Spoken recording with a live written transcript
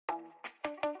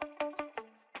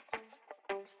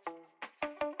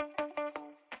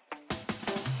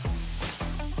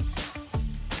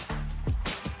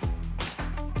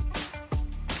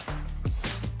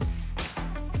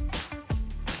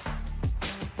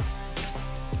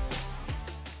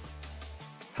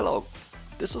Hello,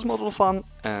 this is Model Fun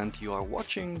and you are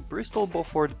watching Bristol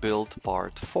Beaufort Build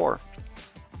Part 4.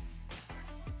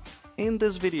 In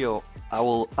this video I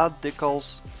will add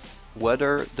decals,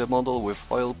 weather the model with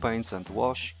oil paints and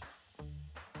wash,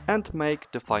 and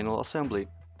make the final assembly.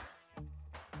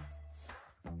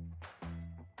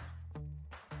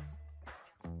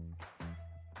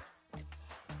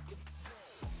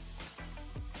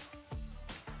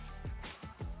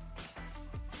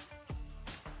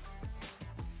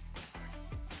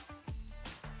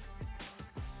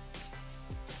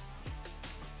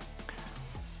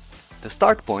 The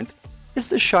start point is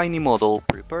the shiny model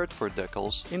prepared for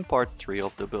decals in part 3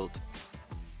 of the build.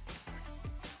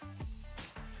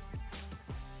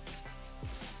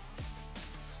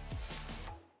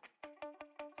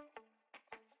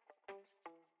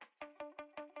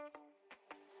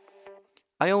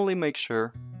 I only make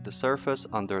sure the surface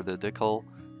under the decal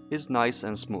is nice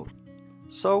and smooth,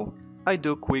 so I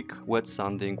do quick wet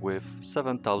sanding with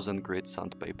 7000 grit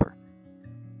sandpaper.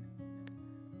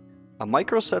 A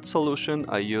microset solution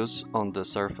I use on the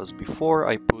surface before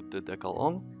I put the decal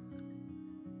on.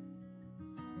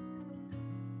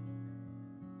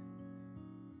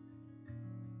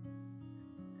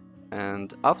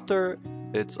 And after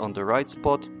it's on the right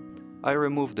spot, I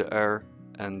remove the air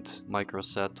and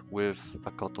microset with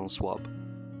a cotton swab.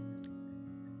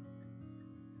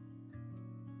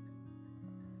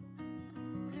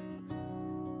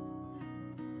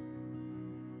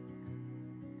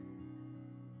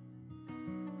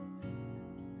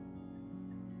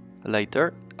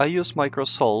 Later, I use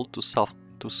microsol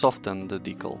to soften the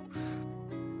decal,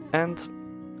 and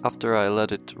after I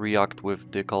let it react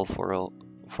with decal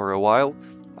for a while,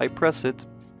 I press it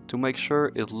to make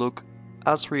sure it looks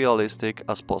as realistic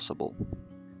as possible.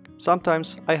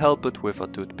 Sometimes I help it with a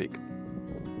toothpick.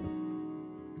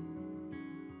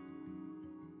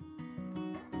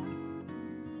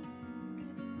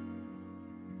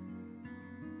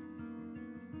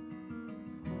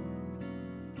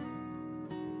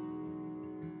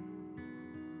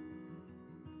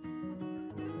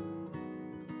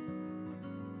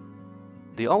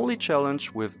 The only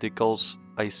challenge with decals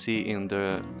I see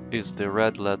is the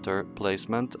red letter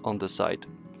placement on the side.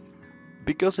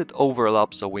 Because it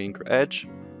overlaps a wing edge,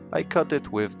 I cut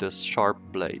it with this sharp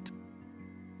blade.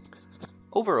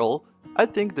 Overall, I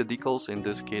think the decals in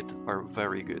this kit are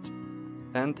very good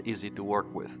and easy to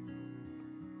work with.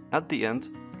 At the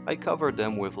end, I cover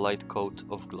them with light coat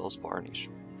of gloss varnish.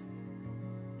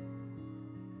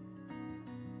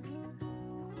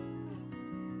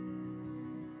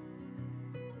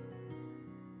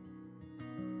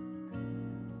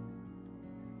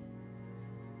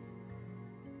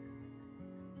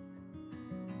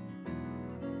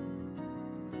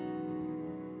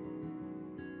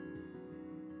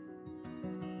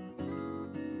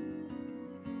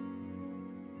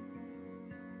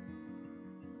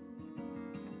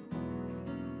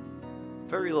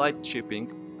 Very light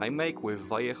chipping I make with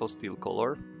Vallejo steel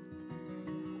color.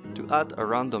 To add a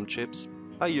random chips,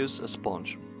 I use a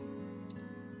sponge.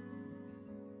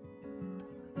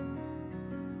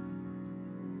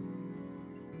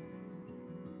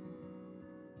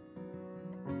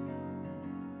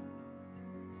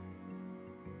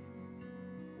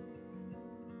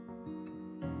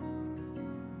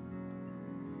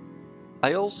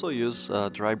 I also use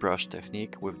a dry brush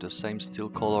technique with the same steel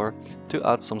color to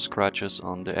add some scratches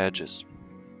on the edges.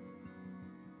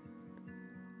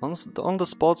 On the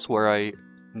spots where I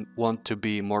want to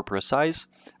be more precise,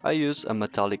 I use a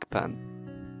metallic pen.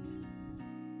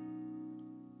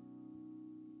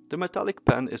 The metallic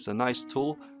pen is a nice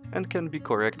tool and can be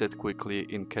corrected quickly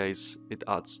in case it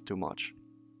adds too much.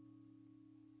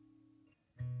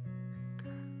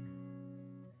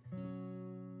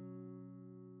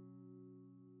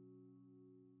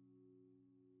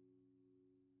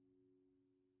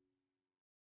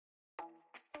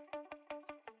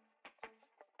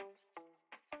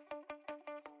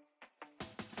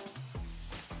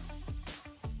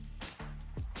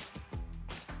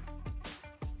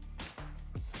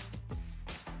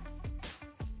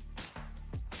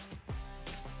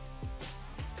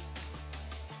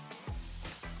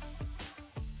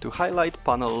 To highlight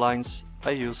panel lines, I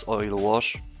use oil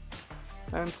wash,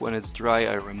 and when it's dry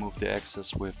I remove the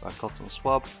excess with a cotton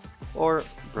swab or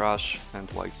brush and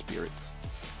white spirit.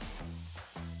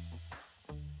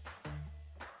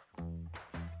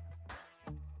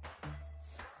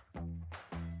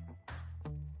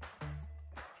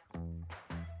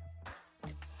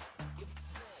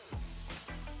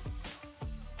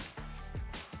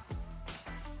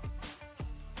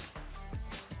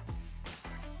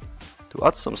 To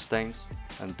add some stains,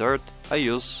 and dirt I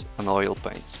use an oil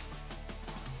paint.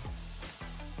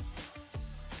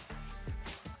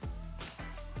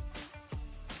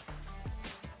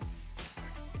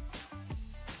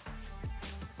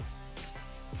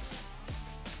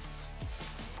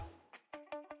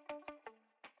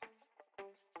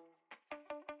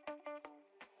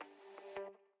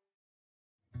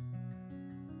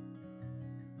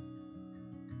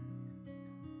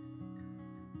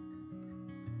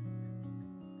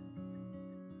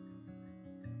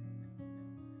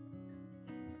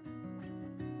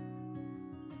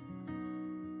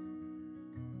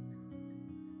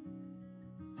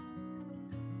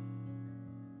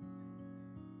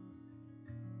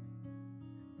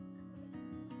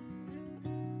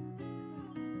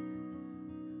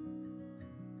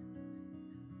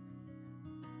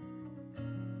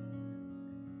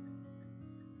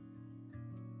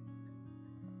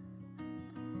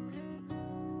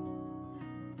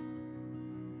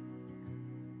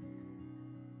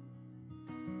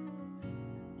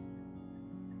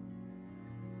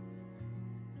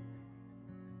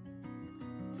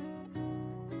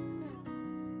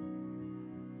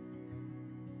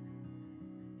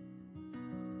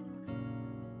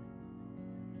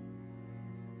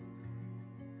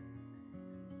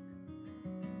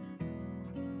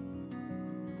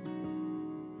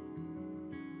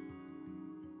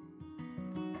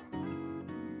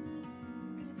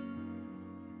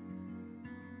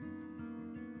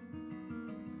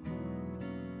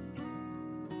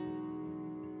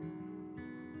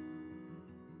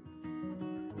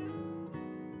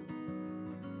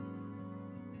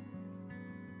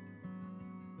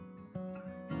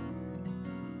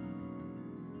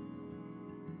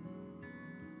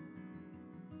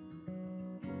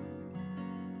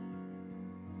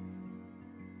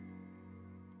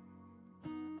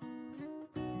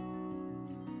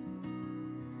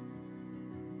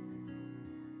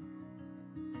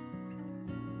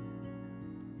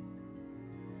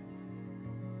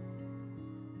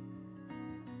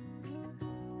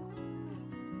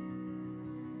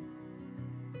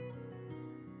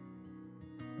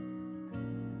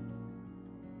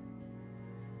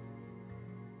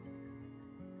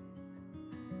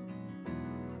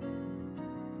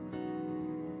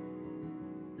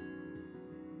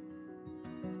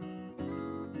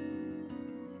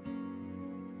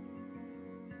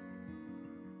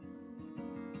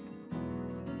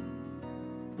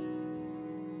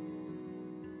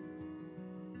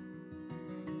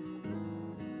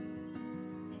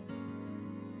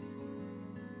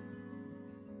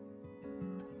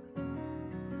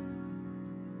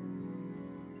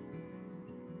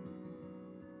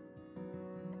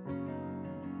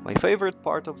 My favorite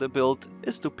part of the build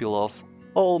is to peel off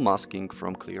all masking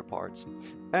from clear parts,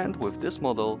 and with this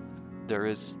model there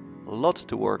is a lot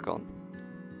to work on.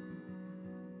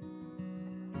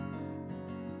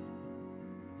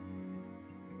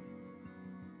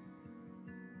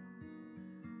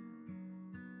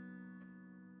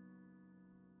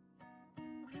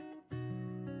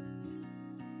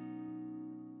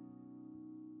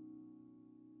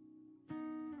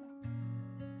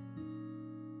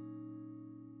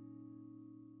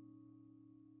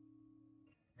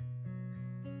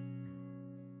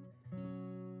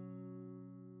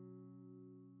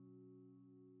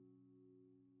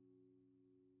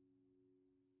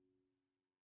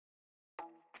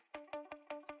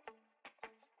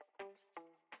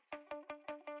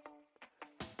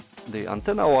 The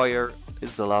antenna wire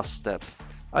is the last step.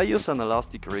 I use an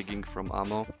elastic rigging from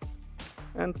ammo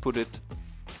and put it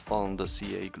on the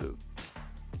CA glue.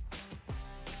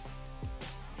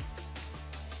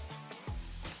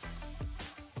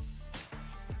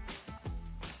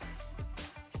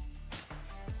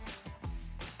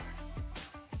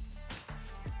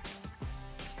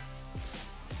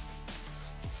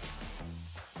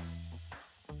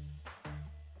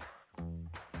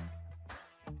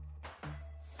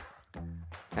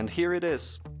 And here it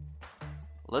is.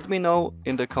 Let me know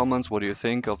in the comments what you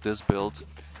think of this build,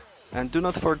 and do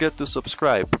not forget to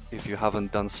subscribe if you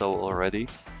haven't done so already.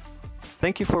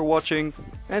 Thank you for watching,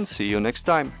 and see you next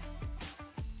time.